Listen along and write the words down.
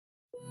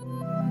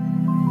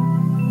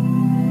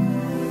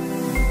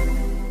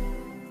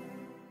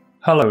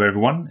Hello,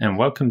 everyone, and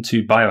welcome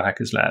to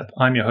Biohackers Lab.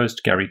 I'm your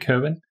host, Gary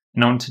Kerwin,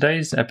 and on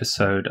today's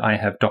episode, I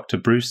have Dr.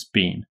 Bruce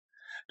Bean.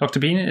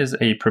 Dr. Bean is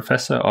a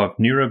professor of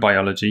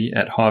neurobiology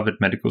at Harvard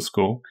Medical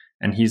School,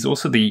 and he's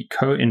also the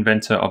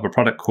co-inventor of a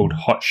product called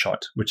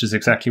HOTSHOT, which is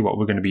exactly what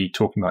we're going to be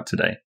talking about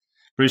today.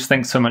 Bruce,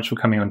 thanks so much for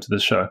coming onto the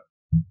show.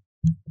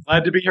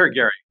 Glad to be here,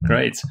 Gary.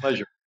 Great.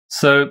 Pleasure.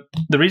 So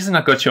the reason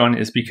I got you on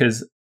is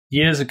because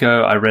years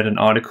ago, I read an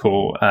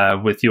article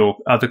with your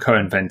other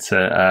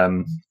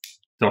co-inventor,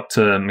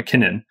 Dr.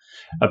 McKinnon,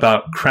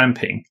 about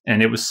cramping,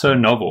 and it was so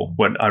novel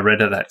what I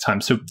read at that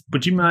time. So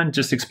would you mind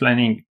just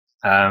explaining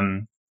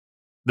the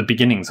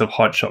beginnings of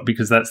HOTSHOT,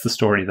 because that's the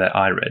story that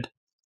I read?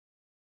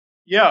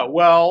 Yeah,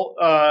 well,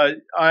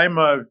 I'm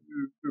a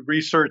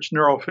research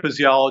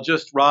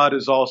neurophysiologist. Rod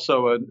is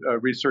also a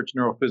research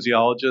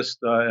neurophysiologist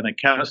and a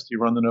chemist. He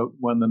won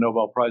the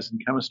Nobel Prize in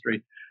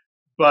chemistry.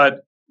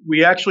 But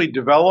we actually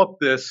developed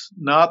this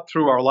not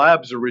through our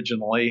labs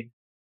originally,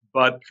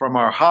 but from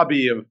our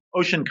hobby of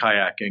ocean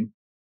kayaking.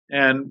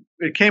 And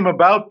it came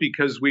about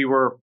because we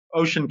were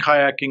ocean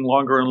kayaking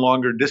longer and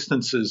longer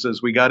distances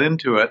as we got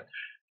into it.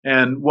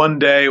 And one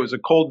day, it was a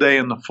cold day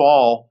in the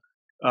fall,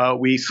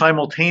 we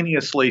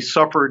simultaneously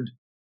suffered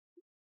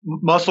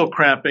muscle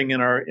cramping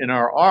in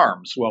our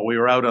arms while we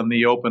were out on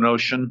the open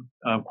ocean,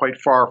 quite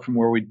far from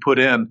where we'd put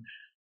in.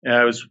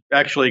 It was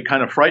actually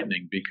kind of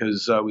frightening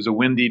because it was a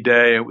windy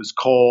day, it was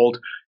cold.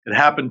 It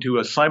happened to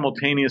us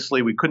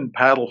simultaneously. We couldn't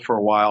paddle for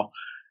a while.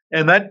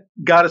 And that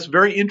got us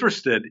very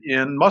interested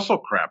in muscle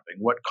cramping.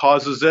 What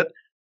causes it?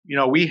 You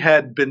know, we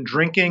had been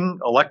drinking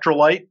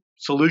electrolyte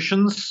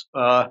solutions,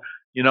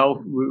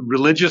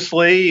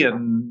 religiously,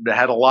 and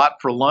had a lot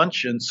for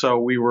lunch. And so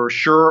we were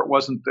sure it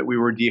wasn't that we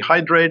were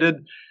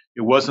dehydrated.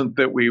 It wasn't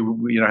that we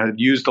had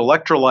used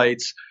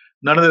electrolytes.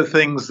 None of the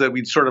things that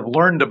we'd sort of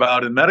learned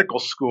about in medical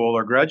school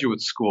or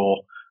graduate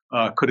school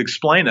could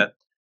explain it.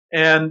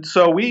 And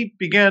so we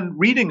began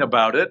reading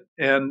about it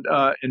and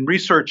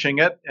researching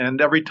it. And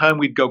every time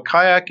we'd go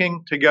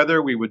kayaking together,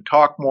 we would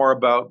talk more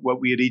about what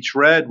we had each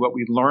read, what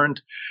we'd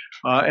learned.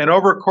 And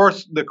over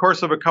the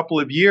course of a couple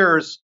of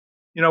years,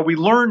 we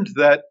learned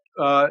that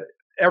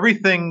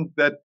everything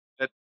that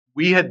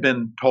we had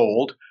been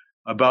told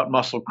about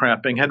muscle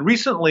cramping had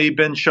recently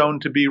been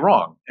shown to be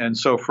wrong. And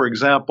so, for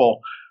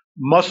example,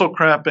 muscle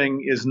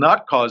cramping is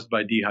not caused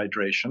by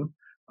dehydration.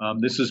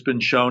 This has been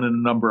shown in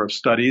a number of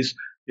studies.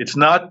 It's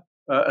not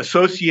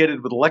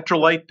associated with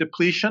electrolyte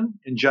depletion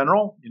in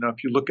general.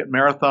 If you look at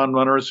marathon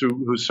runners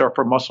who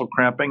suffer muscle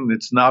cramping,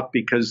 it's not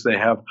because they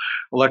have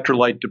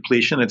electrolyte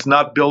depletion. It's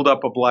not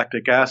buildup of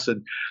lactic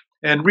acid.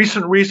 And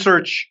recent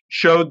research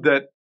showed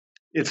that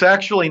it's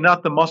actually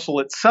not the muscle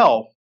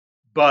itself,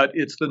 but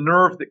it's the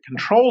nerve that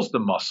controls the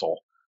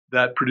muscle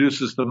that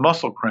produces the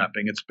muscle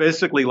cramping. It's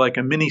basically like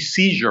a mini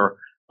seizure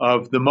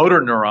of the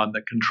motor neuron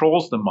that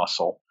controls the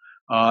muscle.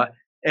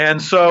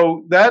 And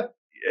so that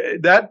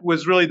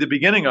was really the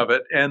beginning of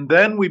it. And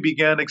then we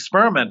began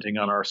experimenting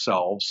on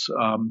ourselves.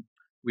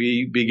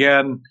 We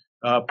began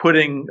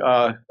putting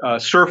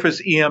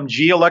surface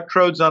EMG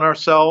electrodes on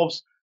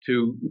ourselves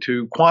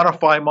to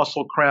quantify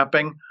muscle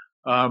cramping,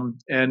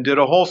 and did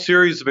a whole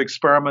series of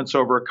experiments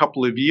over a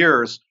couple of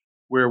years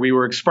where we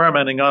were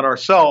experimenting on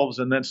ourselves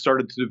and then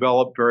started to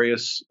develop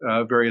various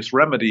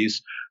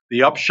remedies,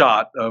 the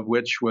upshot of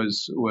which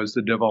was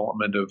the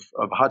development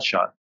of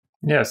HOTSHOT.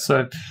 Yeah,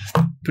 so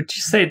would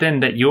you say then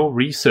that your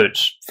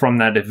research from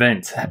that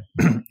event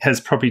has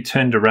probably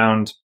turned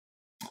around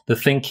the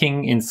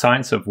thinking in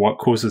science of what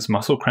causes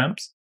muscle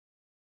cramps?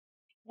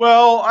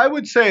 Well, I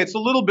would say it's a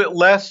little bit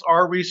less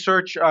our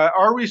research.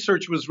 Our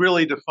research was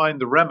really to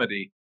find the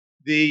remedy.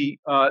 The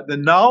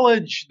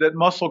knowledge that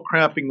muscle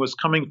cramping was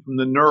coming from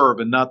the nerve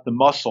and not the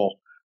muscle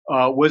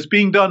was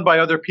being done by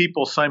other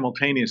people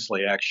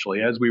simultaneously,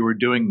 actually, as we were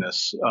doing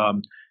this.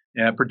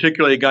 And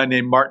particularly a guy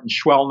named Martin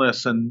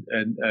Schwellnus and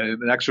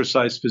an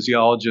exercise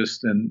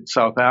physiologist in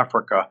South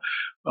Africa,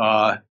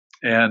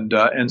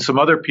 and some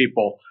other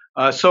people.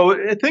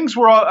 So things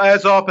were,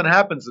 as often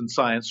happens in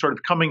science, sort of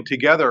coming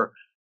together,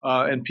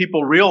 and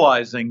people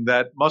realizing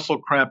that muscle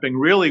cramping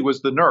really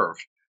was the nerve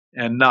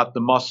and not the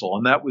muscle,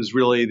 and that was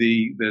really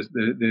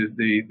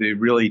the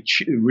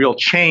real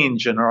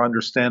change in our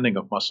understanding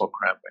of muscle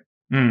cramping.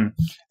 And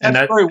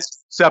that's very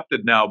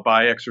accepted now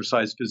by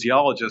exercise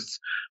physiologists.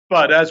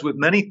 But as with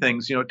many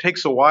things, it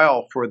takes a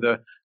while for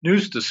the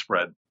news to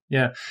spread.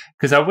 Yeah,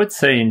 because I would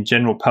say in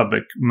general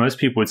public, most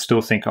people would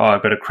still think, oh,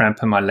 I've got a cramp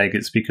in my leg.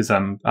 It's because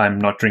I'm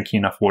not drinking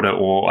enough water,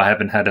 or I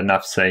haven't had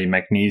enough, say,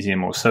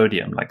 magnesium or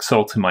sodium, like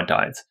salt in my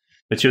diet.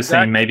 But you're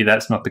saying maybe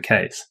that's not the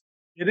case.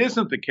 It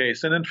isn't the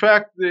case. And in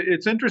fact,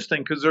 it's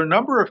interesting because there are a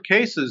number of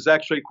cases,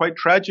 actually quite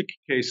tragic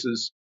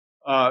cases,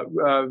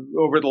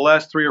 over the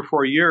last 3 or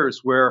 4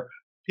 years where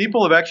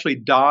people have actually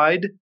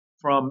died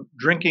from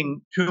drinking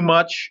too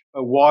much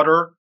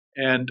water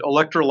and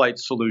electrolyte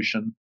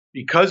solution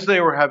because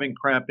they were having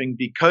cramping,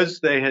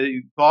 because they had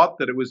thought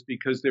that it was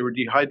because they were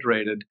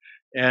dehydrated.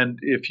 And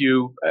if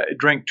you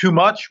drink too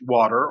much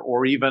water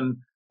or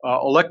even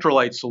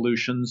electrolyte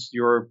solutions,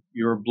 your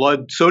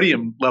blood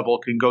sodium level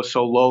can go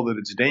so low that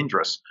it's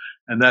dangerous.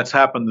 And that's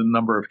happened in a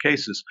number of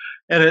cases.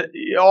 And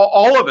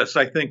all of us,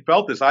 I think,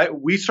 felt this.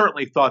 We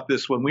certainly thought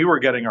this when we were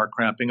getting our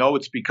cramping. Oh,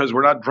 it's because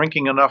we're not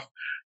drinking enough,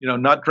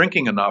 not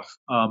drinking enough.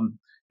 And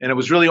it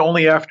was really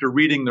only after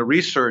reading the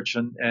research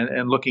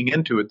and looking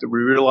into it that we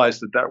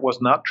realized that was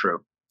not true.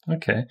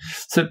 Okay.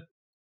 So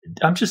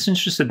I'm just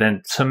interested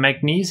then. So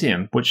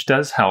magnesium, which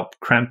does help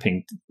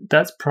cramping,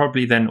 that's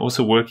probably then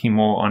also working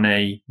more on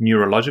a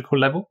neurological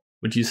level,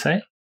 would you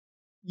say?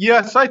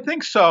 Yes, I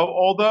think so.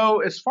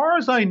 Although, as far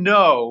as I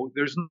know,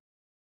 there's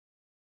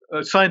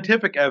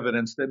scientific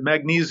evidence that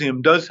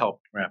magnesium does help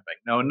cramping.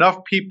 Now,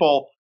 enough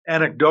people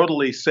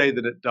anecdotally say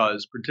that it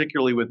does,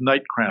 particularly with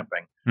night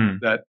cramping,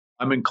 that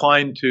I'm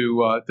inclined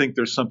to think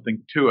there's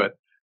something to it.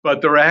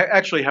 But there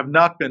actually have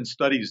not been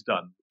studies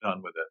done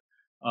with it.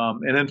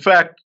 And in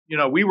fact,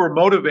 we were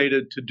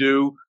motivated to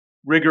do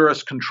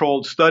rigorous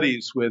controlled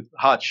studies with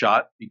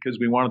HOTSHOT because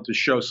we wanted to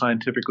show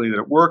scientifically that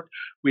it worked.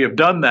 We have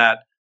done that.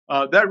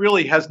 That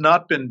really has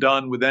not been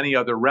done with any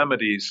other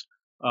remedies,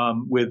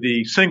 with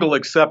the single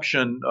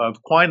exception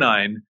of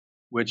quinine,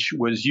 which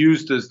was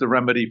used as the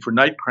remedy for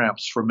night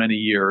cramps for many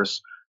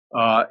years.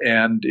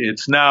 And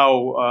it's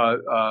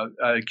now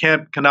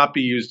cannot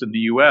be used in the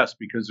U.S.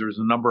 because there's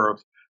a number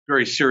of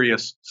very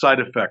serious side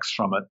effects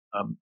from it,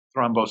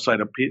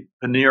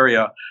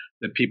 thrombocytopenia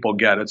that people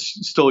get. It's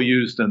still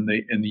used in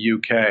the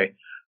UK.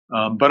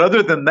 But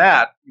other than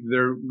that,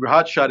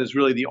 HOTSHOT is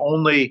really the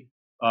only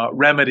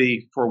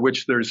remedy for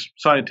which there's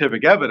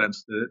scientific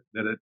evidence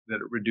that it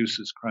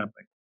reduces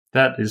cramping.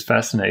 That is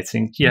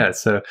fascinating. Yeah.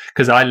 So,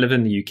 because I live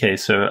in the UK,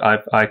 so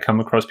I come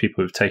across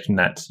people who've taken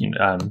that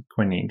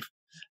quinine.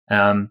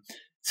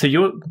 So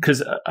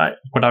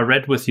what I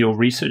read with your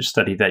research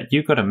study that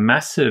you got a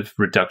massive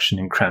reduction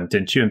in cramp,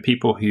 didn't you? In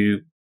people who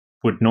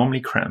would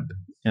normally cramp.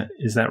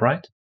 Is that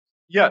right?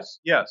 Yes.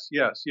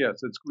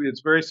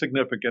 It's very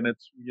significant.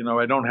 It's,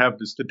 I don't have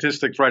the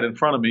statistics right in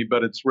front of me,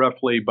 but it's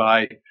roughly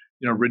by,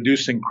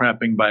 reducing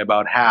cramping by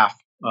about half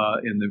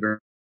in the very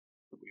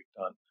that we've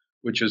done,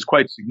 which is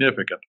quite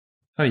significant.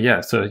 Oh,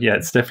 yeah. So, yeah,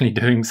 it's definitely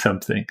doing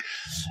something.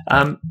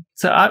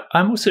 So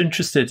I'm also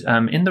interested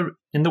in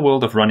the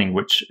world of running,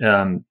 which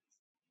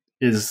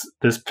is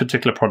this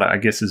particular product, I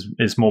guess,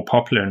 is more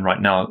popular in right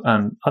now.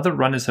 Other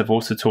runners have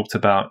also talked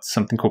about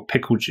something called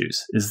pickle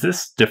juice. Is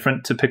this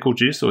different to pickle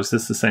juice, or is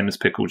this the same as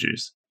pickle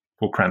juice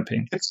for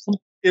cramping?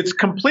 It's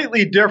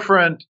completely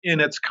different in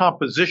its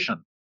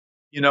composition.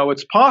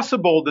 It's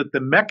possible that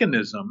the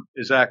mechanism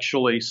is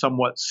actually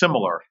somewhat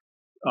similar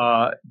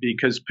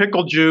because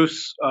pickle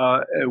juice,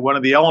 one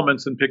of the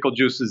elements in pickle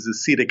juice is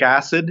acetic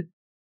acid.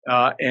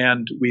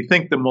 And we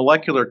think the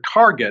molecular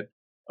target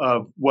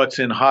of what's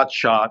in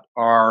HOTSHOT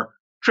are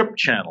trip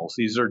channels.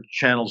 These are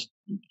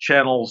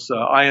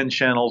ion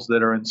channels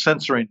that are in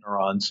sensory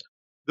neurons.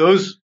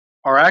 Those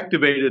are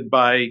activated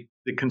by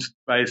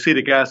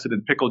acetic acid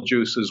in pickle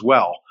juice as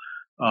well.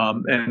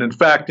 And in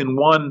fact, in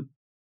one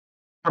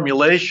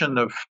formulation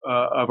of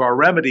our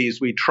remedies,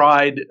 we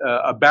tried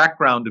a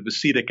background of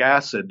acetic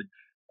acid.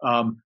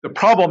 The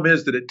problem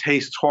is that it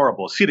tastes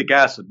horrible. Acetic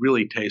acid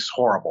really tastes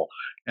horrible.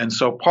 And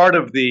so part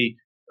of the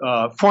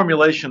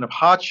formulation of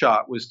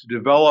HOTSHOT was to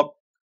develop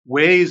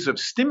ways of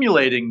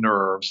stimulating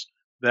nerves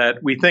that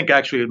we think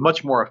actually are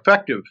much more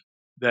effective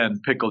than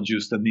pickle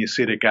juice, than the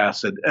acetic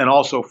acid, and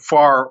also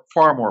far,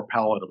 far more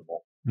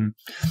palatable.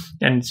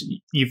 And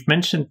you've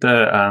mentioned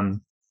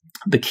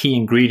the key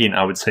ingredient,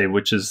 I would say,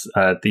 which is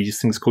these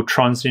things called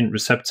transient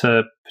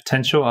receptor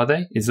potential. Are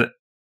they? Is that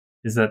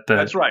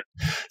That's right.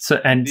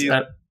 So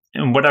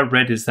and what I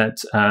read is that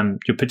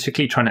you're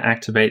particularly trying to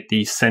activate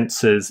the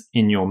sensors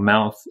in your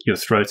mouth, your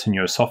throat, and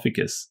your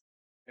esophagus.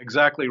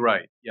 Exactly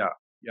right. Yeah,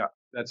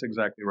 that's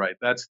exactly right.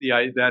 That's the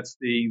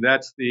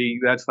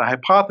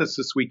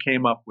hypothesis we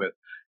came up with.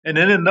 And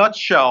in a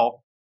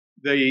nutshell,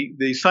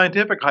 the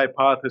scientific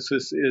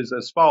hypothesis is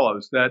as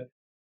follows: that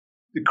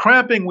the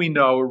cramping we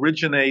know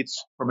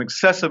originates from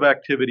excessive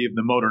activity of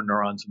the motor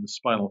neurons in the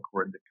spinal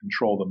cord that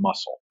control the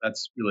muscle.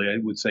 That's really, I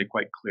would say,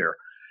 quite clear.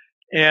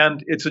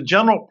 And it's a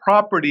general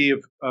property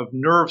of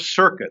nerve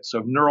circuits,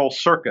 of neural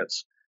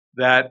circuits,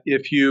 that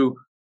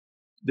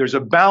there's a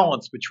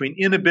balance between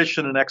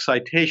inhibition and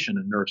excitation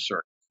in nerve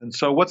circuits. And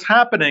so what's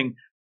happening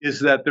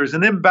is that there's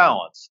an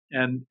imbalance,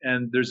 and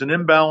there's an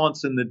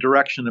imbalance in the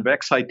direction of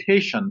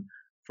excitation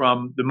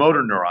from the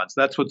motor neurons.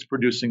 That's what's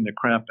producing the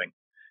cramping.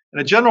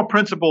 And a general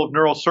principle of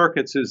neural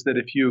circuits is that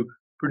if you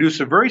produce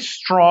a very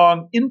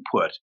strong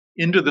input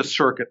into the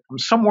circuit from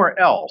somewhere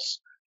else,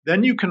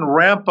 then you can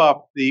ramp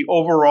up the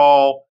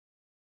overall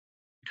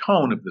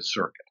tone of the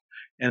circuit.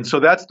 And so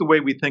that's the way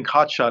we think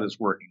HOTSHOT is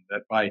working,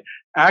 that by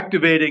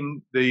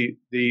activating the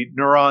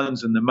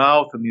neurons in the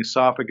mouth and the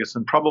esophagus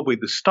and probably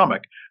the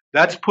stomach,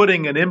 that's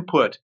putting an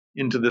input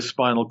into the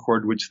spinal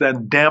cord, which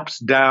then damps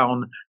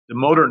down the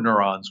motor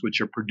neurons,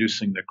 which are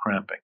producing the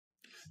cramping.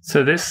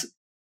 So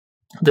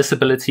this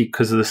ability,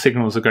 because of the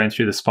signals are going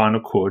through the spinal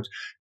cord,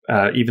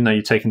 even though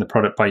you're taking the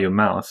product by your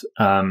mouth,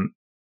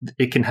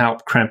 it can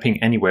help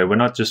cramping anywhere. We're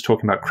not just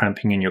talking about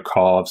cramping in your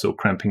calves or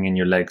cramping in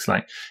your legs.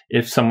 Like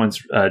if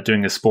someone's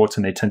doing a sport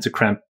and they tend to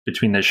cramp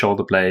between their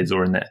shoulder blades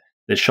or in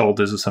their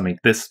shoulders or something.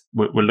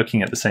 We're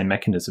looking at the same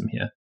mechanism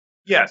here.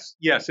 Yes,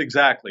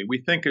 exactly.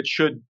 We think it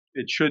should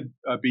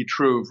be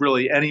true of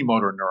really any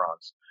motor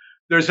neurons.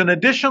 There's an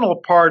additional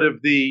part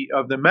of the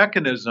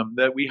mechanism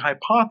that we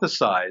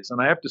hypothesize,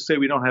 and I have to say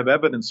we don't have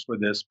evidence for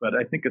this, but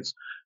I think it's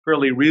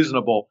fairly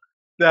reasonable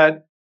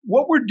that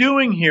what we're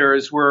doing here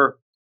is we're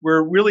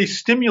really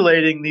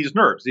stimulating these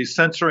nerves, these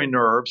sensory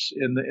nerves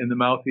in the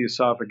mouth, the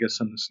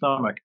esophagus, and the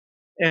stomach,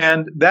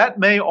 and that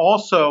may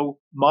also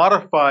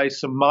modify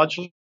some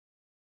modulator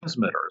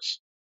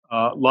transmitters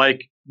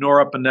like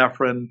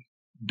norepinephrine,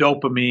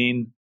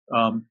 dopamine,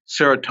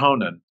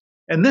 serotonin.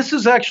 And this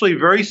is actually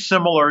very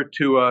similar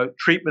to a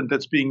treatment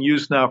that's being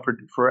used now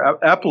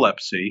for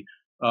epilepsy,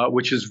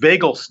 which is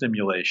vagal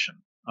stimulation,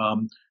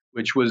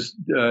 which was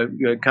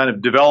kind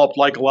of developed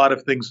like a lot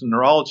of things in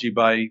neurology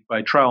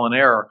by trial and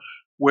error,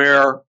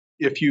 where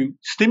if you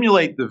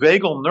stimulate the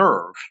vagal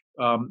nerve,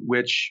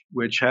 which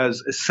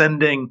has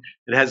ascending,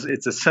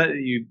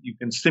 you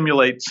can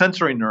stimulate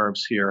sensory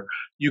nerves here,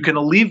 you can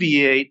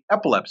alleviate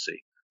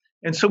epilepsy.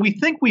 And so we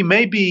think we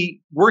may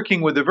be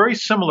working with a very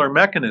similar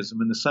mechanism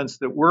in the sense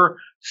that we're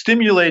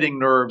stimulating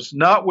nerves,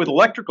 not with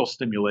electrical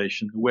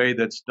stimulation, the way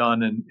that's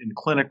done in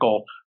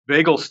clinical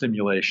vagal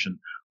stimulation,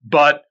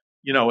 but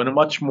in a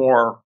much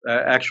more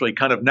actually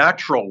kind of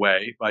natural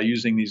way by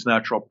using these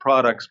natural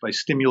products, by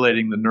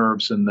stimulating the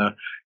nerves in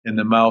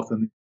the mouth.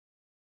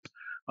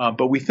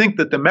 But we think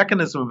that the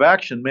mechanism of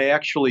action may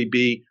actually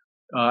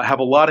have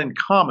a lot in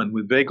common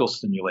with vagal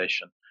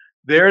stimulation.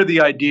 There,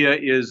 the idea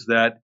is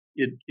that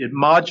it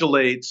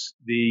modulates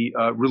the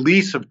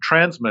release of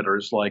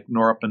transmitters like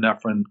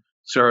norepinephrine,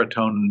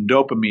 serotonin, and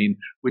dopamine,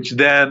 which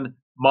then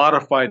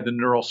modify the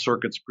neural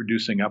circuits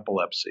producing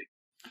epilepsy.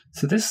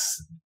 So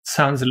this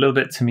sounds a little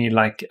bit to me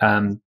like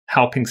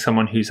helping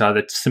someone who's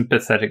either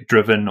sympathetic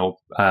driven or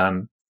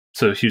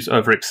so who's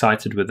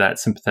overexcited with that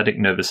sympathetic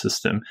nervous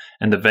system,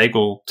 and the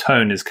vagal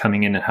tone is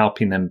coming in and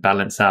helping them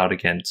balance out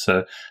again.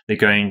 So they're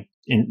going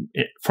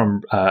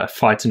from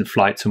fight and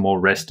flight to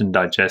more rest and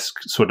digest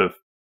sort of.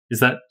 Is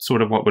that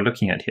sort of what we're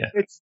looking at here?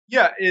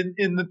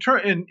 In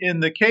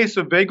the case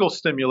of vagal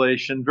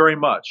stimulation, very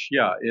much.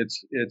 Yeah,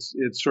 it's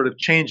sort of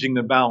changing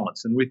the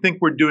balance, and we think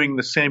we're doing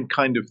the same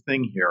kind of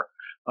thing here.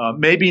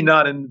 Maybe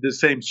not in the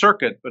same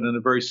circuit, but in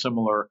a very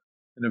similar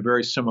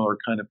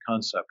kind of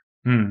concept.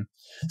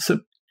 So,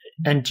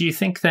 and do you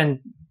think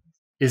then,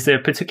 is there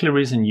a particular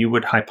reason you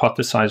would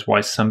hypothesize why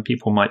some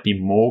people might be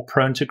more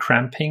prone to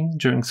cramping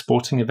during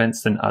sporting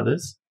events than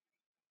others?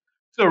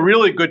 It's a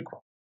really good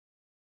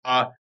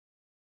question.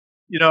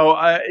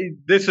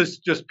 This is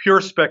just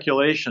pure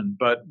speculation,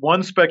 but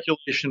one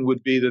speculation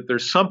would be that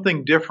there's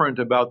something different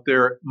about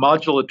their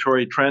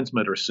modulatory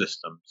transmitter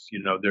systems.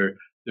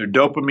 Their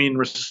dopamine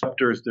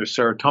receptors, their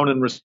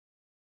serotonin receptors,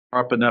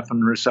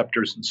 norepinephrine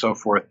receptors, and so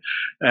forth.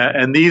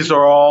 And these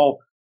are all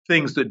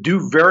things that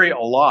do vary a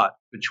lot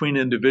between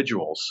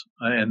individuals,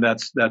 and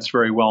that's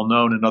very well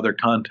known in other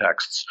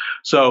contexts.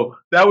 So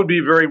that would be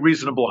a very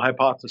reasonable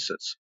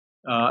hypothesis.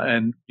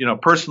 And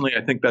personally,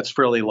 I think that's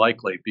fairly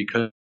likely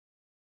because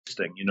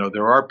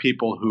there are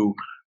people who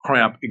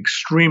cramp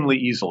extremely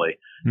easily.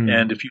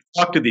 And if you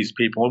talk to these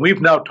people, and we've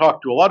now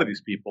talked to a lot of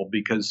these people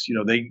because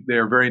they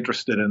are very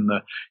interested in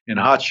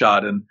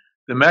HOTSHOT and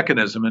the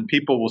mechanism, and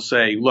people will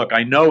say, look,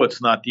 I know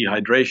it's not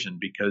dehydration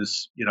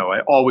because I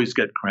always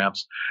get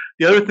cramps.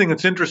 The other thing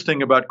that's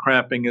interesting about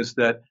cramping is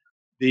that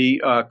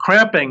the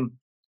cramping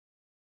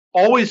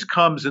always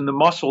comes in the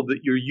muscle that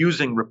you're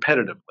using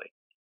repetitively.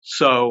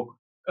 So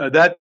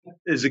that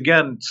is,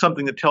 again,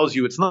 something that tells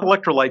you it's not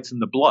electrolytes in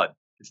the blood.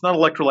 It's not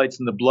electrolytes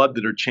in the blood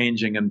that are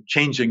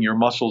changing your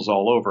muscles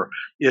all over.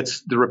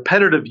 It's the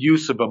repetitive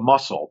use of a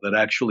muscle that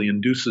actually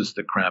induces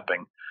the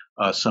cramping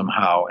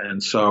somehow.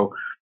 And so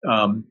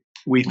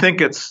we think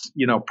it's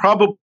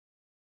probably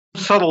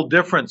subtle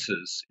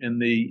differences in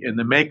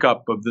the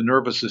makeup of the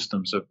nervous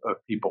systems of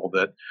people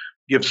that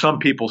give some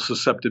people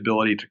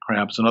susceptibility to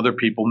cramps, and other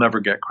people never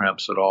get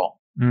cramps at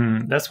all.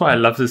 That's why I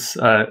love this.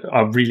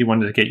 I really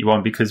wanted to get you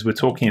on because we're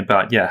talking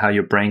about how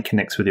your brain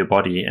connects with your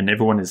body, and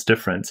everyone is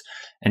different,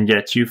 and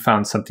yet you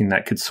found something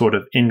that could sort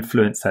of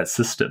influence that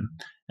system.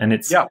 And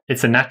it's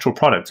a natural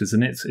product,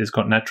 isn't it? It's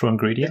got natural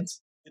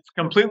ingredients. It's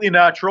completely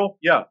natural.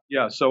 Yeah.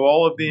 So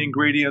all of the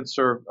ingredients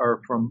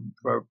are from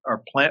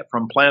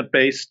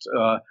plant-based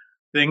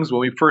things.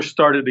 When we first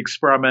started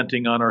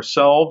experimenting on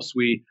ourselves,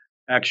 we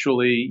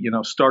actually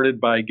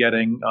started by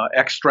getting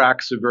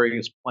extracts of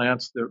various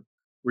plants that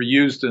were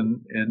used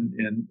in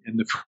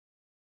the,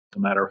 as a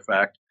matter of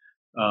fact,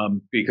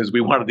 because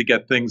we wanted to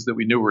get things that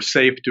we knew were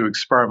safe to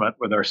experiment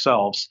with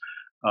ourselves.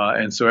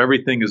 And so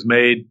everything is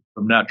made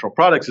from natural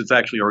products. It's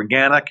actually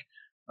organic.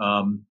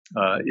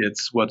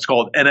 It's what's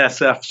called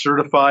NSF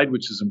certified,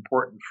 which is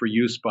important for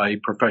use by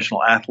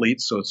professional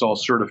athletes. So it's all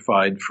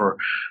certified for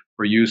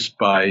use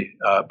by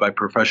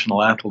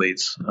professional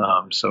athletes.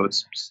 So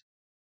it's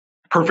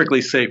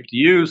perfectly safe to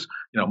use,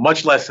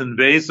 much less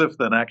invasive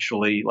than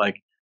actually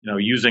like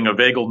using a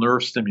vagal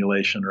nerve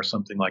stimulation or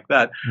something like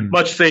that.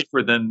 Much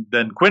safer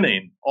than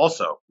quinine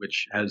also,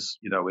 which has,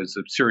 is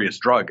a serious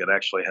drug. It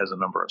actually has a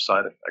number of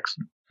side effects.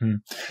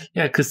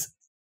 Yeah, because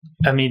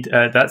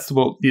that's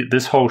what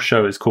this whole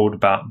show is called,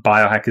 about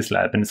Biohackers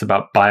Lab, and it's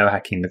about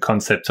biohacking, the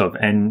concept of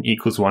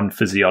N=1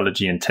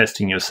 physiology and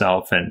testing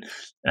yourself and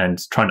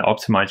trying to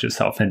optimize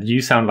yourself. And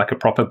you sound like a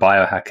proper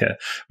biohacker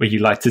where you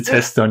like to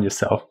test on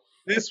yourself.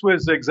 This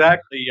was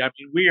exactly,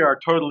 we are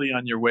totally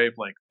on your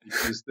wavelength,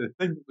 because the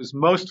thing that was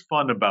most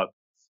fun about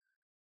this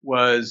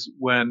was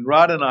when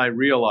Rod and I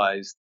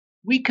realized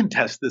we can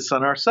test this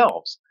on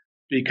ourselves.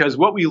 Because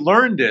what we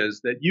learned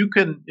is that you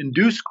can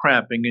induce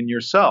cramping in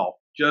yourself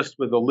just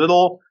with a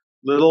little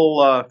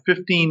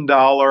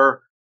 $15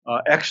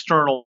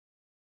 external.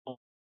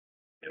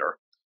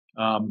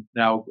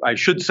 Now, I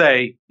should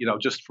say,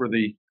 just for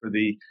the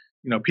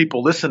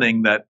people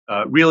listening, that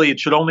really it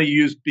should only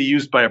be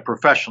used by a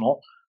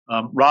professional.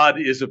 Rod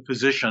is a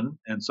physician,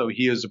 and so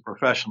he is a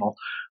professional.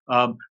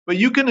 But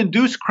you can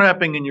induce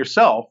cramping in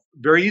yourself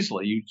very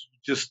easily. You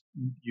just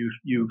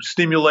you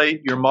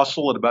stimulate your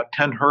muscle at about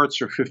 10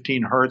 hertz or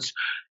 15 hertz,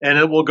 and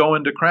it will go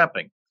into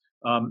cramping.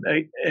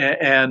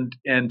 And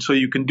so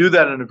you can do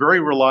that in a very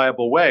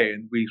reliable way.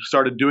 And we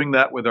started doing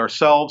that with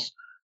ourselves.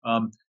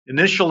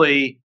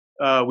 Initially,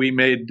 we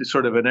made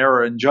sort of an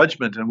error in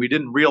judgment, and we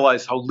didn't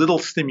realize how little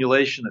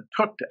stimulation it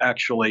took to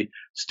actually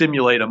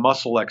stimulate a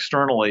muscle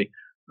externally.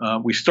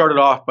 We started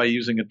off by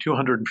using a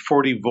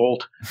 240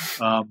 volt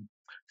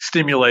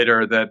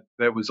stimulator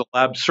that was a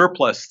lab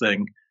surplus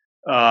thing.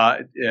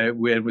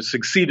 It was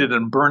succeeded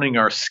in burning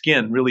our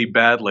skin really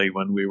badly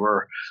when we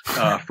were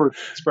first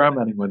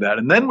experimenting with that.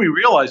 And then we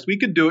realized we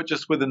could do it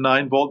just with a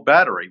 9-volt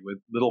battery with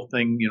little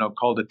thing,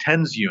 called a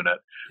TENS unit,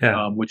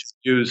 which is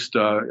used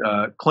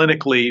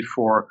clinically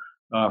for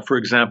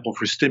example,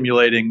 for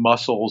stimulating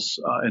muscles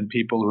in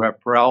people who have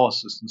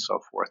paralysis and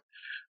so forth.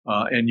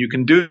 And you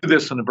can do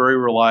this in a very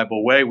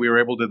reliable way. We were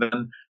able to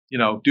then,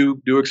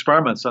 do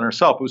experiments on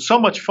ourselves. It was so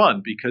much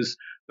fun because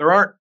there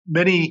aren't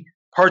many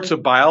parts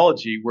of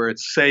biology where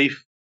it's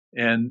safe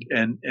and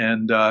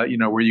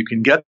where you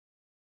can get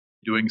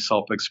doing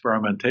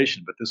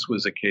self-experimentation. But this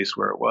was a case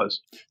where it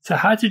was. So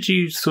how did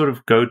you sort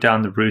of go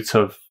down the route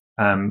of,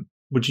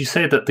 would you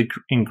say that the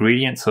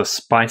ingredients are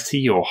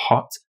spicy or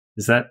hot?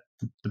 Is that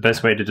the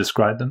best way to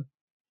describe them?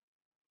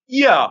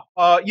 Yeah.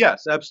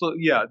 Yes,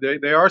 absolutely. Yeah,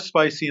 they are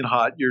spicy and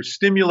hot. You're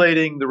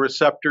stimulating the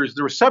receptors.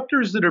 The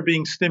receptors that are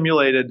being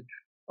stimulated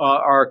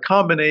are a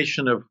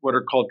combination of what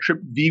are called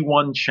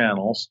TRPV1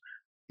 channels.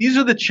 These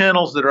are the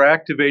channels that are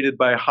activated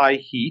by high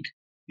heat.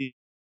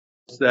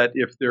 That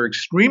if they're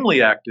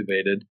extremely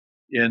activated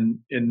in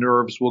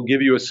nerves will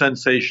give you a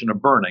sensation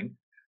of burning.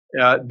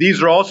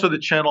 These are also the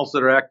channels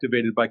that are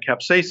activated by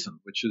capsaicin,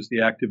 which is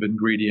the active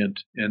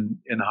ingredient in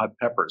hot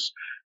peppers.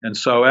 And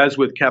so, as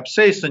with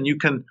capsaicin, you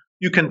can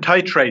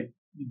titrate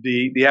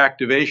the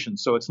activation,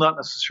 so it's not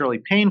necessarily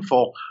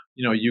painful.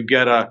 You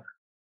get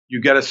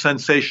a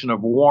sensation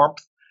of warmth.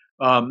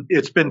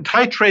 It's been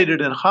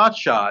titrated in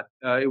HOTSHOT.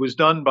 It was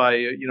done by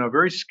a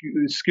very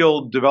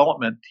skilled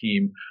development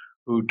team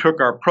who took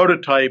our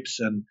prototypes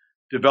and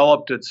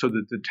developed it so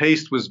that the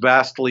taste was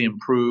vastly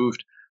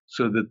improved,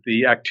 so that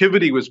the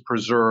activity was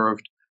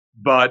preserved,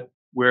 but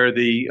where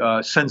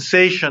the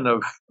sensation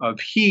of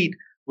heat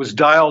was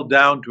dialed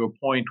down to a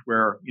point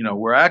where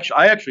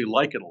I actually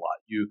like it a lot.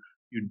 You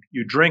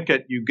drink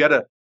it, you get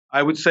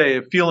I would say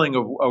a feeling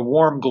of a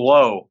warm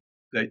glow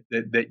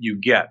that you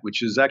get,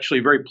 which is actually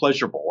very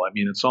pleasurable. I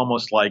mean, it's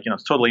almost like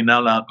it's totally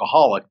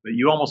non-alcoholic, but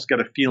you almost get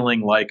a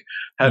feeling like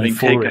having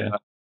taken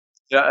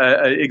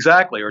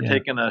exactly, or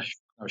taken a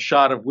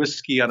shot of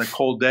whiskey on a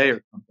cold day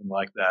or something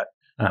like that.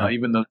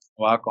 Even though there's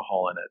no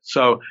alcohol in it.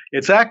 So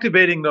it's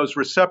activating those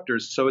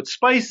receptors. So it's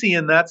spicy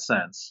in that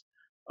sense.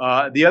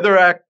 The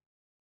other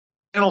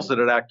channels that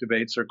it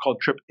activates are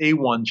called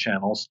TRPA1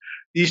 channels.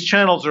 These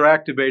channels are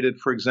activated,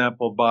 for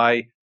example,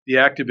 by the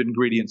active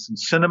ingredients in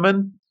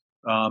cinnamon,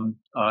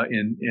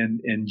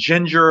 in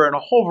ginger, and a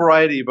whole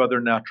variety of other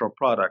natural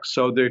products.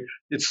 So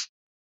it's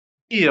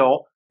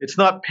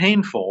not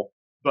painful,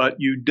 but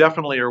you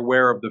definitely are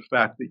aware of the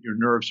fact that your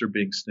nerves are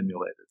being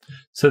stimulated.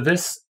 So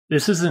this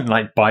isn't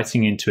like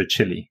biting into a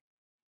chili.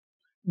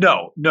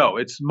 No,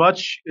 it's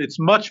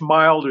much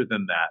milder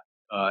than that.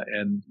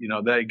 And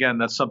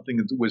that's something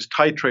that was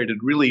titrated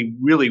really,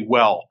 really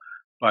well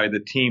by the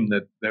team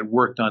that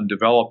worked on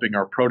developing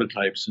our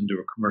prototypes into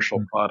a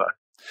commercial product.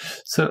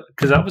 So,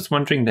 because I was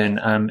wondering then,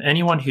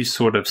 anyone who's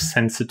sort of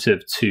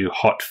sensitive to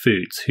hot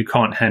foods, who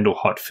can't handle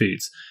hot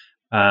foods,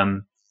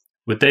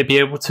 would they be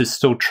able to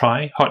still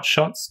try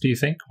HOTSHOTs, do you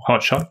think?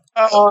 HOTSHOT?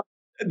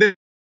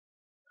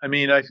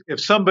 If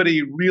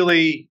somebody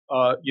really,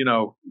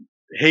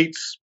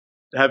 hates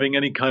having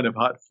any kind of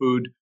hot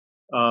food,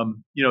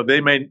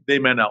 they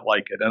may not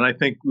like it. And I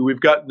think we've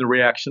gotten the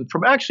reaction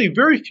from actually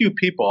very few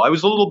people. I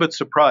was a little bit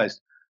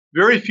surprised.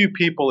 Very few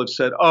people have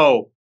said,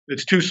 "Oh,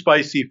 it's too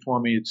spicy for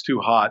me. It's too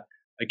hot.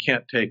 I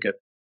can't take it."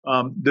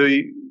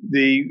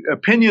 The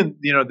opinion,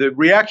 the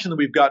reaction that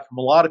we've got from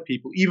a lot of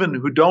people, even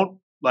who don't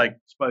like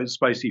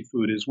spicy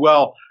food as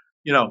well.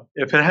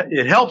 If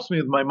it helps me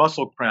with my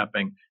muscle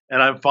cramping,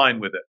 and I'm fine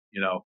with it.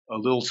 A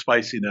little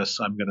spiciness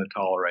I'm going to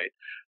tolerate.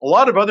 A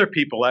lot of other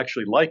people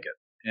actually like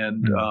it,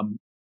 and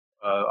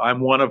I'm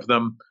one of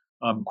them.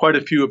 Quite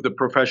a few of the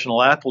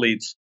professional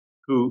athletes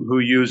who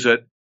use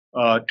it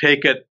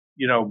take it,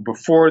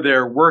 before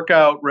their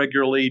workout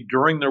regularly,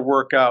 during their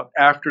workout,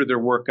 after their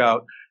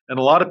workout. And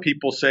a lot of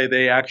people say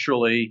they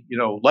actually,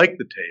 like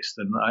the taste,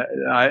 and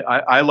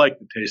I like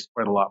the taste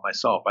quite a lot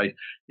myself.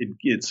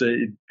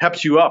 It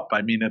peps you up.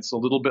 I mean, it's a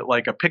little bit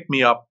like a pick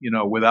me up,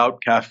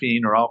 without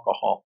caffeine or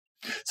alcohol.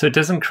 So it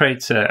doesn't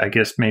create, I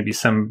guess maybe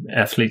some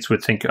athletes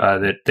would think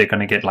that they're going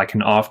to get like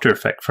an after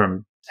effect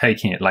from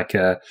taking it, like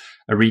a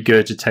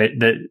regurgitate.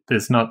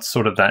 There's not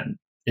sort of that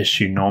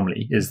issue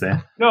normally, is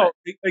there? No,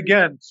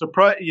 again,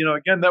 surprise.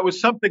 Again, that was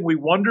something we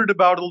wondered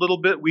about a little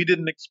bit. We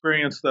didn't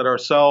experience that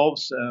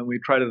ourselves. We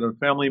tried it on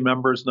family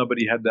members.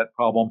 Nobody had that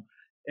problem,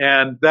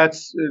 and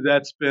that's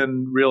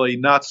been really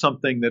not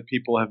something that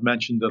people have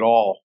mentioned at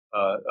all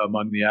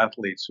among the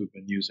athletes who've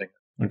been using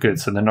it. Good.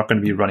 So they're not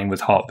going to be running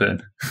with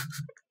heartburn.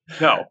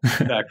 No,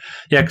 exactly.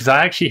 Yeah, because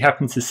I actually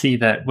happened to see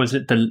that. Was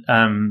it the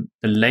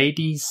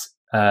ladies?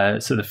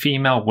 So the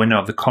female winner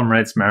of the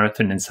Comrades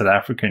Marathon in South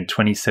Africa in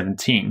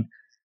 2017.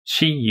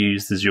 She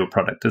used as your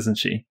product, doesn't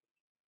she?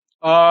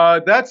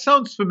 That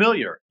sounds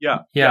familiar. Yeah.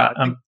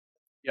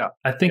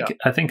 I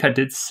think I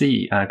did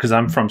see, because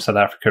I'm from South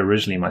Africa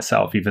originally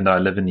myself, even though I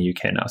live in the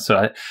UK now.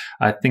 So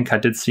I think I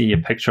did see a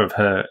picture of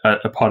her,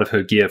 a part of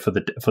her gear for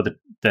the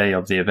day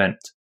of the event.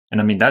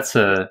 And I mean,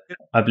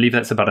 I believe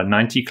that's about a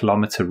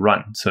 90-kilometer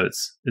run. So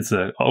it's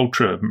an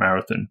ultra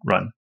marathon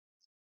run.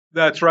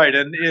 That's right.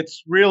 And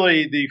it's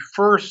really the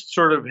first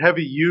sort of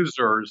heavy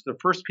users, the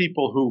first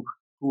people who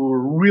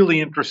were really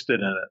interested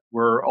in it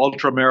were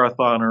ultra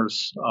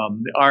marathoners,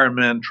 the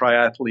Ironman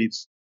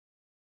triathletes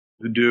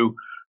who do,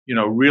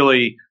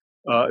 really,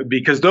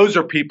 because those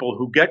are people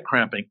who get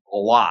cramping a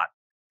lot.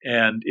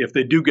 And if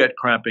they do get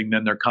cramping,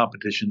 then their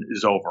competition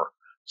is over.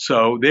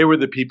 So they were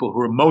the people who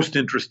were most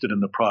interested in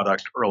the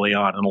product early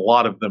on. And a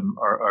lot of them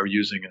are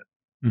using it.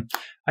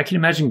 I can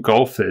imagine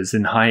golfers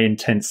in high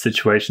intense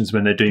situations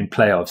when they're doing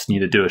playoffs need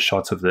to do a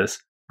shot of this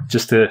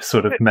just to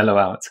sort of mellow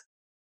out.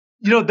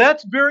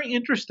 That's very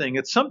interesting.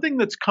 It's something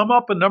that's come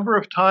up a number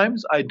of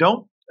times. I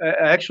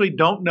actually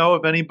don't know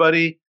of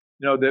anybody,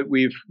 that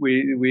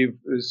we've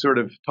sort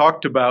of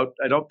talked about.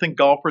 I don't think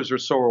golfers are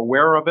so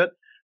aware of it,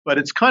 but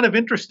it's kind of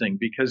interesting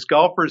because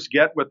golfers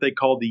get what they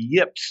call the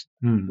yips,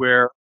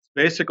 where it's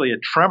basically a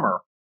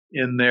tremor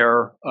in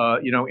their,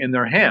 in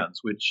their hands,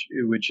 which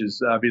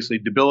is obviously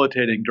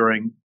debilitating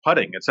during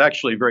putting. It's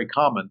actually very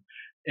common.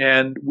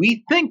 And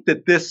we think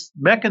that this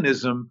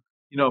mechanism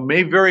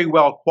may very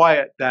well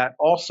quiet that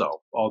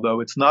also, although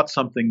it's not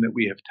something that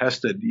we have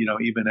tested,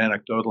 even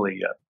anecdotally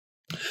yet.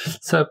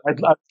 So I'd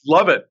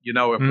love it,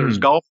 if there's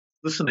golfers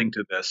listening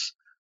to this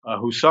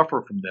who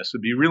suffer from this.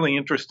 It'd be really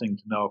interesting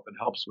to know if it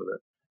helps with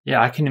it.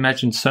 Yeah, I can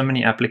imagine so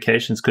many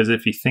applications because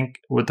if you think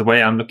with the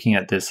way I'm looking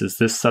at this is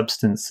this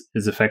substance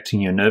is affecting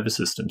your nervous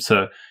system.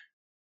 So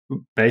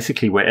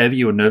basically wherever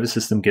your nervous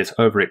system gets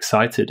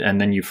overexcited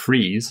and then you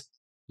freeze,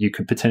 you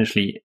could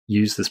potentially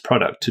use this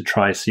product to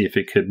try see if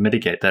it could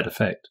mitigate that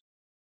effect.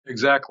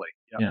 Exactly.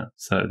 Yeah.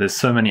 So there's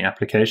so many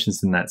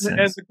applications in that sense.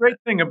 And the great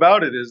thing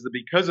about it is that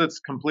because it's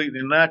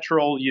completely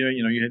natural, you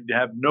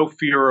have no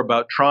fear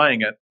about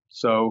trying it.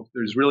 So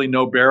there's really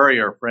no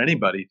barrier for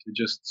anybody to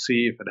just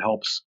see if it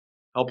helps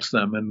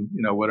them and,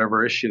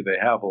 whatever issue they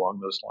have along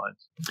those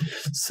lines.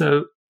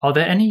 So are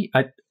there any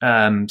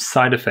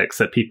side effects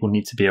that people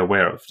need to be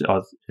aware of,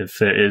 if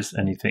there is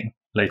anything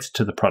related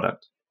to the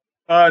product?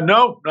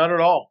 No, not at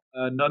all.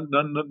 None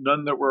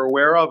that we're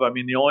aware of. I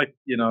mean, the only,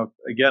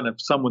 again, if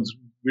someone's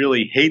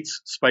really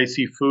hates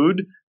spicy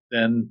food,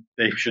 then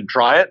they should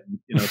try it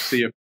and,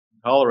 see if they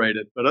can tolerate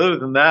it. But other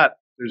than that,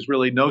 there's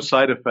really no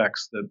side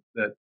effects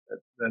that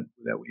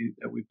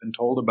we've been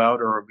told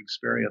about or have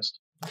experienced.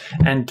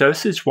 And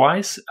dosage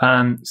wise,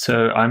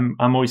 so I'm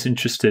always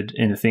interested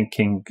in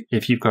thinking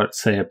if you've got,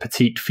 say, a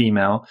petite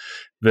female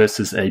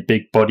versus a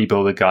big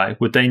bodybuilder guy,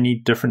 would they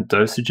need different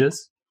dosages?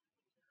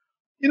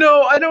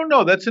 I don't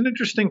know. That's an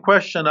interesting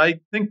question.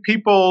 I think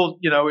people,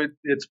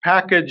 it's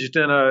packaged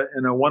in a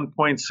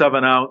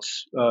 1.7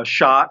 ounce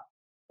shot,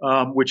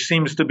 which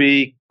seems to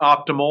be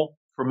optimal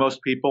for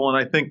most people. And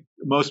I think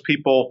most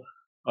people,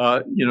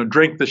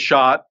 drink the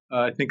shot.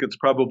 I think it's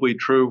probably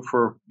true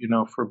for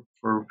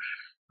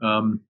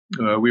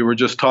we were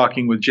just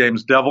talking with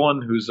James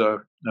Devlin, who's a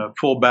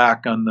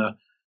fullback on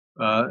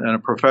a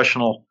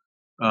professional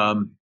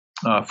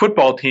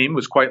football team,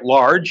 was quite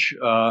large.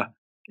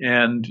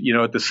 And,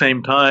 at the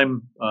same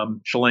time,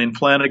 Shalane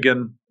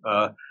Flanagan,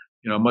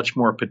 much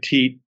more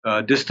petite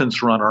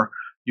distance runner,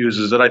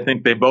 uses it. I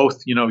think they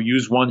both,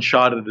 use one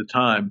shot at a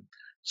time.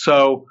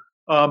 So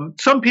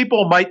some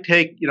people might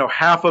take,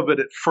 half of it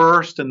at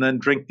first and then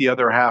drink the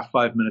other half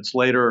 5 minutes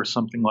later or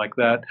something like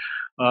that.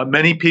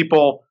 Many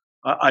people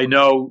I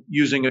know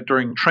using it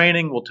during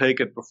training will take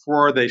it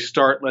before they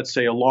start, let's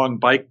say, a long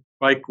bike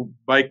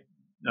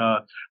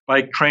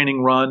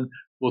training run.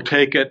 We'll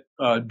take it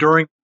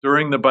during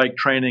the bike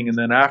training and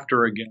then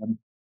after again.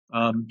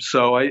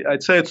 So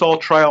I'd say it's all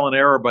trial and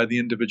error by the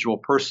individual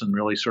person,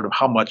 really, sort of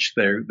how much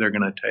they're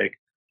going to take.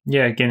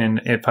 Yeah, again,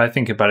 and if I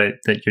think about it,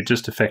 that you're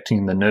just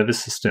affecting the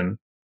nervous system,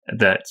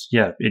 that,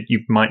 you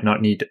might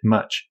not need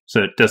much.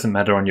 So it doesn't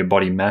matter on your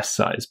body mass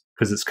size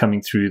because it's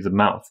coming through the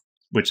mouth,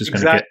 which is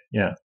going to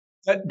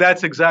get,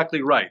 That's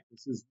exactly right.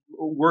 This is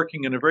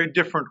working in a very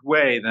different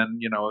way than,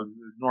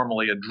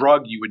 normally a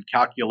drug you would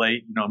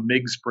calculate,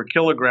 mgs per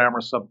kilogram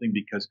or something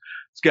because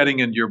it's getting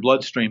into your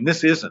bloodstream.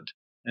 This isn't.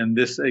 And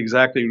this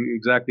exactly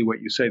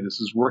what you say.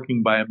 This is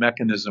working by a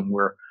mechanism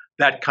where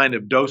that kind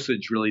of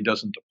dosage really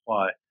doesn't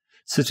apply.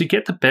 So to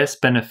get the best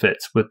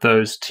benefits with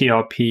those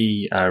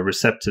TRP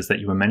receptors that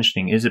you were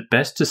mentioning, is it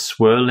best to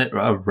swirl it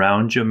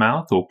around your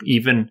mouth, or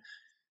even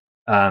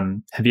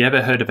have you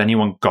ever heard of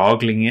anyone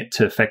gargling it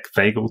to affect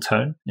vagal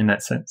tone in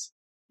that sense?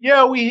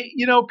 Yeah,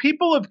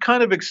 people have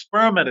kind of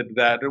experimented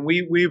that, and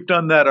we've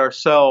done that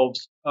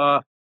ourselves.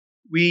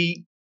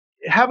 We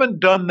haven't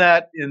done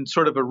that in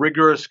sort of a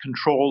rigorous,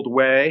 controlled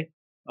way.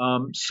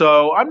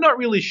 So I'm not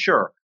really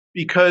sure,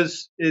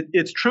 because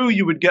it's true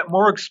you would get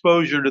more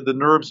exposure to the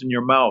nerves in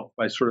your mouth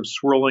by sort of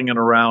swirling it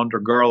around or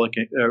gargling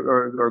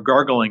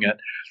it.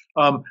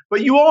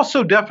 But you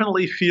also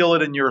definitely feel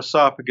it in your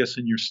esophagus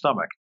and your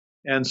stomach.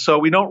 And so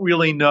we don't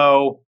really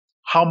know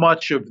how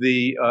much of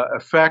the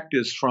effect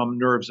is from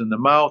nerves in the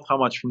mouth, how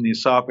much from the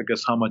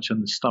esophagus, how much in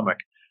the stomach.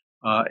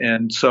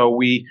 And so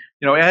we,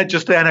 and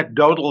just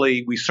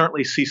anecdotally, we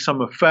certainly see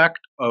some effect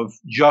of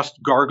just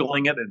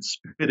gargling it and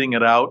spitting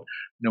it out.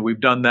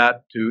 We've done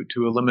that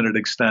to a limited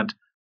extent,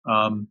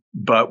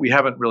 but we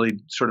haven't really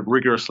sort of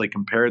rigorously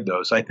compared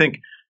those. I think,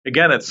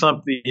 again, it's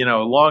something,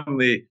 along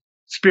the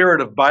spirit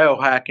of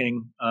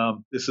biohacking,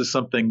 this is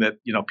something that,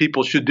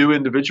 people should do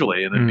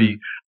individually. And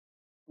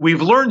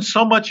we've learned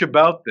so much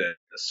about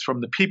this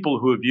from the people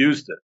who have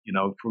used it.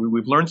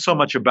 We've learned so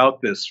much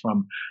about this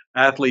from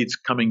athletes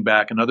coming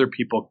back and other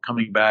people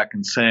coming back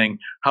and saying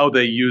how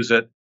they use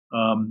it,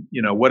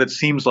 what it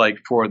seems like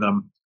for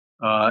them.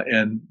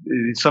 And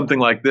something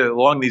like that,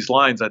 along these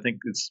lines, I think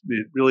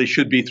it really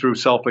should be through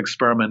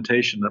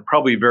self-experimentation. That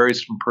probably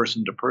varies from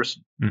person to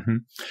person. Mm-hmm.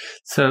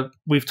 So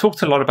we've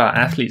talked a lot about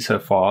athletes so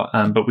far,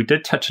 but we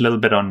did touch a little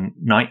bit on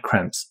night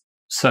cramps.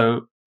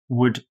 So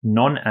would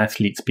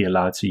non-athletes be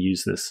allowed to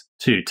use this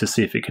too, to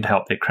see if it could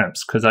help their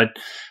cramps? Because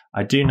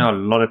I do know a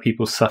lot of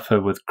people suffer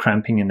with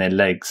cramping in their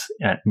legs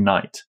at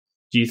night.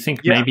 Do you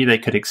think maybe they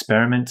could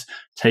experiment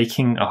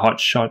taking a hot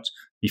shot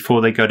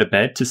before they go to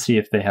bed to see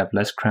if they have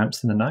less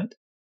cramps in the night?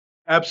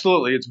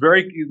 Absolutely.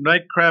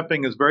 Night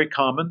cramping is very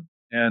common,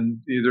 and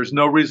there's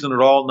no reason at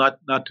all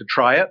not to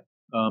try it.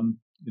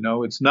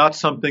 It's not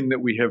something that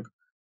we have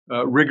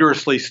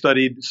rigorously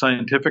studied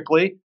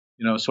scientifically,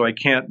 so I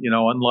can't,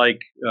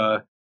 unlike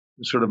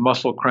sort of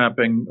muscle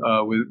cramping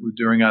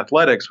during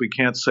athletics, we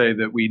can't say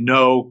that we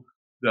know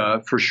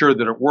for sure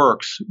that it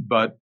works,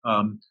 but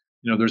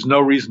there's no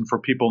reason for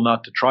people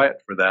not to try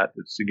it for that.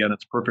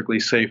 It's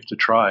perfectly safe to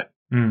try.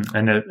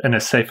 And a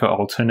safer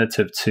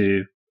alternative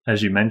to,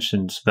 as you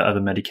mentioned, the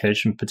other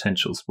medication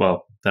potentials,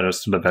 that are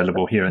still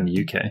available here in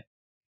the UK.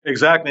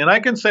 Exactly. And I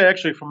can say,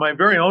 actually, from my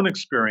very own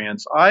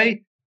experience,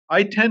 I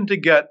tend to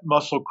get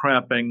muscle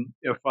cramping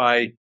if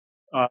I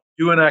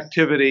do an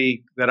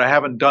activity that I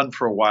haven't done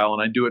for a while,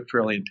 and I do it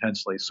fairly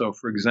intensely. So,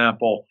 for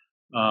example,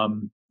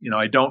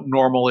 I don't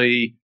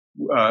normally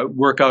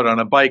work out on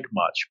a bike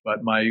much,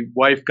 but my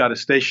wife got a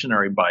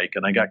stationary bike,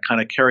 and I got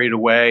kind of carried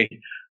away,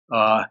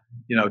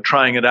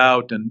 trying it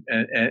out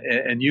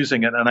and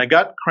using it. And I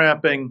got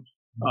cramping,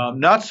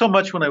 not so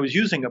much when I was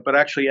using it, but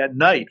actually at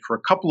night. For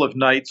a couple of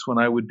nights when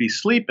I would be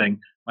sleeping,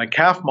 my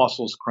calf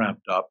muscles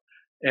cramped up.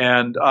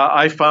 And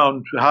I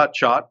found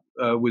HOTSHOT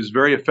was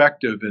very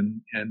effective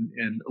in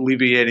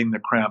alleviating the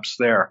cramps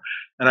there.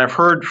 And I've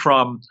heard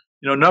from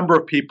a number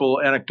of people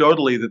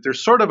anecdotally that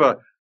there's sort of a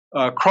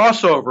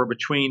crossover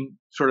between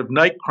sort of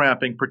night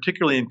cramping,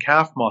 particularly in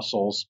calf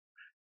muscles,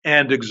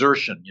 and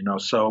exertion.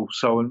 So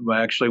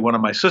actually one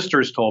of my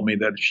sisters told me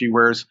that if she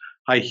wears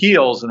high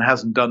heels and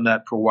hasn't done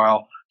that for a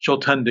while, she'll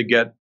tend to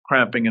get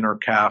cramping in her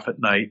calf at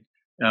night,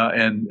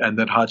 and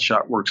that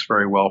HOTSHOT works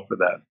very well for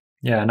that.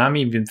 Yeah, and I'm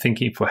even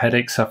thinking for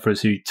headache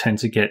sufferers who tend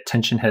to get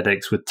tension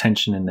headaches with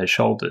tension in their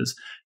shoulders,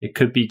 it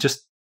could be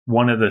just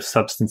one of the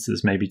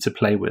substances maybe to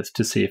play with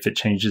to see if it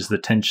changes the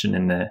tension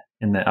in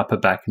their upper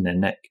back and their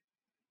neck.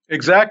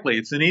 Exactly.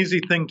 It's an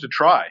easy thing to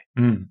try.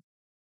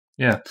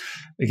 Yeah.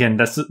 Again,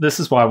 this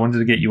is why I wanted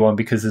to get you on,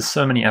 because there's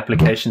so many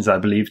applications, I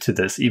believe, to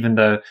this, even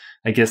though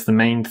I guess the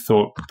main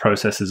thought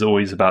process is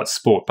always about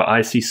sport. But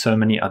I see so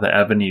many other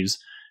avenues,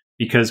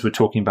 because we're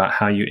talking about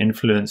how you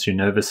influence your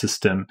nervous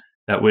system,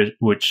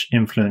 which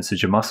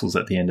influences your muscles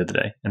at the end of the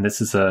day. And this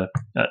is a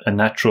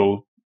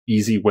natural,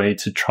 easy way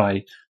to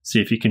try,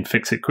 see if you can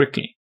fix it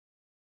quickly.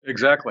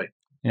 Exactly.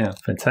 Yeah,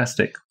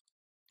 fantastic.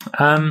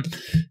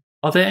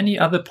 Are there any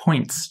other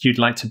points you'd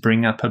like to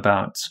bring up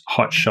about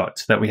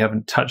HOTSHOT that we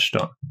haven't touched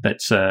on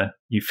that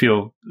you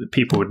feel that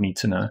people would need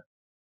to know?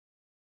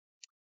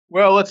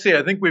 Well, let's see.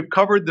 I think we've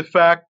covered the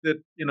fact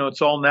that,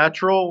 it's all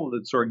natural,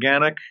 it's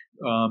organic,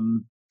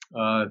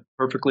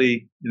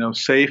 perfectly,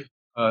 safe,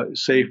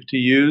 safe to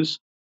use.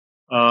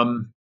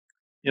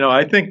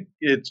 I think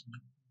it's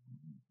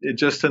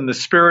just in the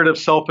spirit of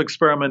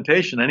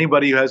self-experimentation.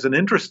 Anybody who has an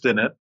interest in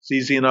it, it's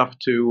easy enough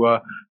to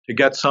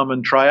get some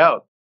and try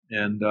out.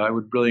 And I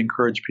would really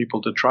encourage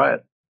people to try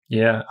it.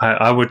 Yeah,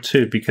 I would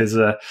too, because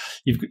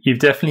you've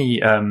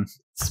definitely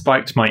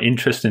spiked my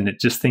interest in it.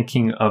 Just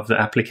thinking of the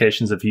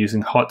applications of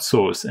using hot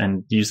sauce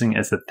and using it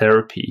as a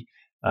therapy.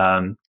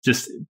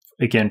 Just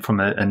again from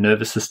a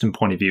nervous system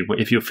point of view,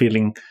 if you're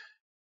feeling,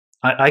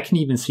 I can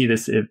even see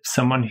this if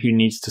someone who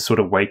needs to sort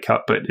of wake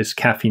up but is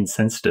caffeine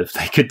sensitive,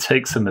 they could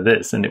take some of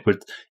this, and it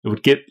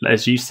would get,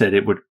 as you said,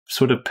 it would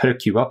sort of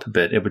perk you up a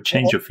bit. It would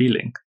change your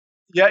feeling.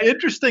 Yeah,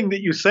 interesting that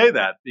you say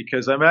that,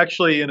 because I'm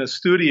actually in a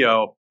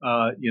studio,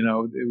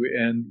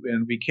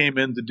 and we came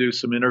in to do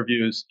some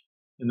interviews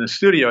in the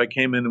studio. I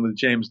came in with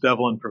James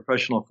Devlin,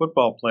 professional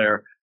football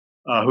player,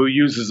 who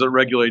uses it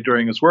regularly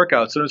during his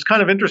workouts. And it was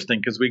kind of interesting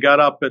because we got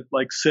up at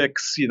like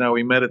 6,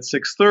 we met at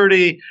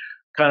 6:30,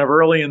 kind of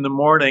early in the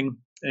morning.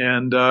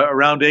 And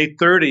around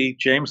 8:30,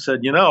 James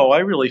said, I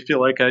really feel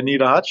like I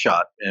need a hot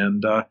shot.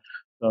 And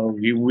so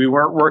we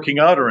weren't working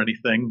out or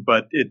anything,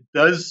 but it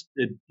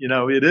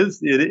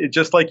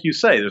just like you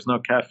say, there's no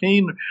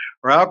caffeine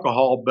or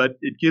alcohol, but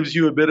it gives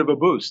you a bit of a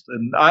boost.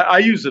 And I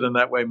use it in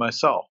that way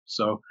myself.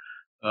 So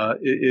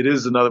it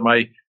is another,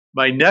 my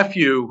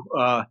nephew,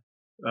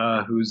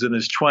 who's in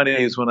his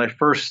 20s,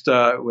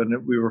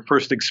 when we were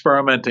first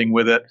experimenting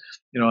with it,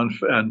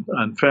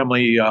 on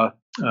family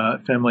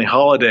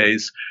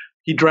holidays,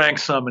 he drank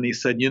some and he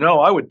said,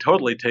 I would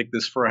totally take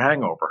this for a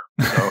hangover.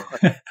 So,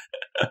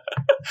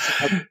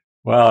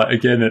 wow,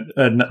 again,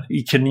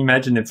 you can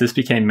imagine if this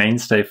became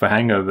mainstay for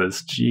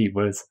hangovers. Gee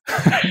whiz.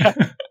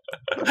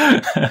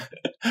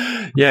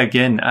 Yeah,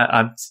 again,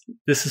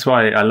 this is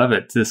why I love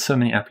it. There's so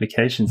many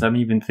applications. I'm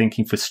even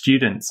thinking for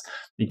students,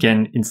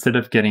 again, instead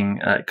of getting,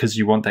 because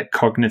you want that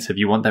cognitive,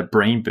 you want that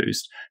brain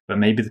boost, but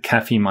maybe the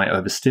caffeine might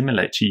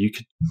overstimulate you. You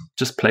could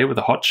just play with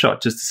a hot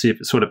shot just to see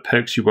if it sort of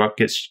perks you up,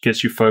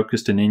 gets you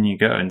focused, and in you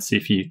go, and see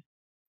if you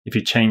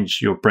change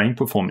your brain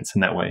performance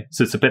in that way.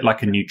 So it's a bit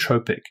like a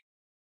nootropic.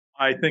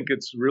 I think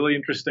it's a really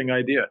interesting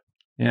idea.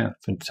 Yeah,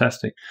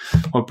 fantastic.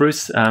 Well,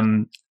 Bruce,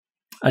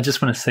 I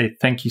just want to say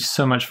thank you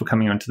so much for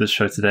coming onto the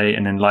show today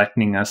and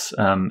enlightening us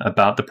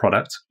about the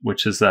product,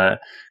 which is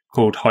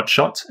called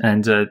HOTSHOT.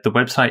 And the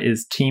website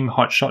is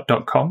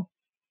teamhotshot.com.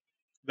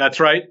 That's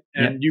right.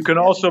 And you can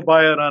also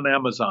buy it on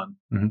Amazon.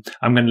 Mm-hmm.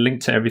 I'm going to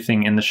link to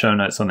everything in the show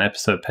notes on the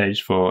episode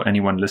page for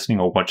anyone listening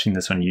or watching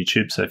this on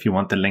YouTube. So if you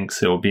want the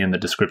links, it will be in the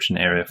description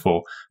area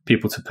for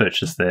people to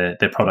purchase their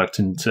product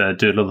and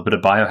do a little bit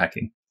of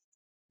biohacking.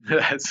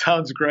 That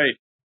sounds great.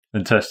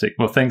 Fantastic.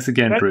 Well, thanks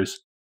again, Bruce.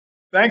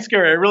 Thanks,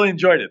 Gary. I really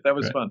enjoyed it. That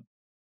was fun.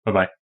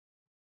 Bye-bye.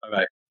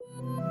 Bye-bye.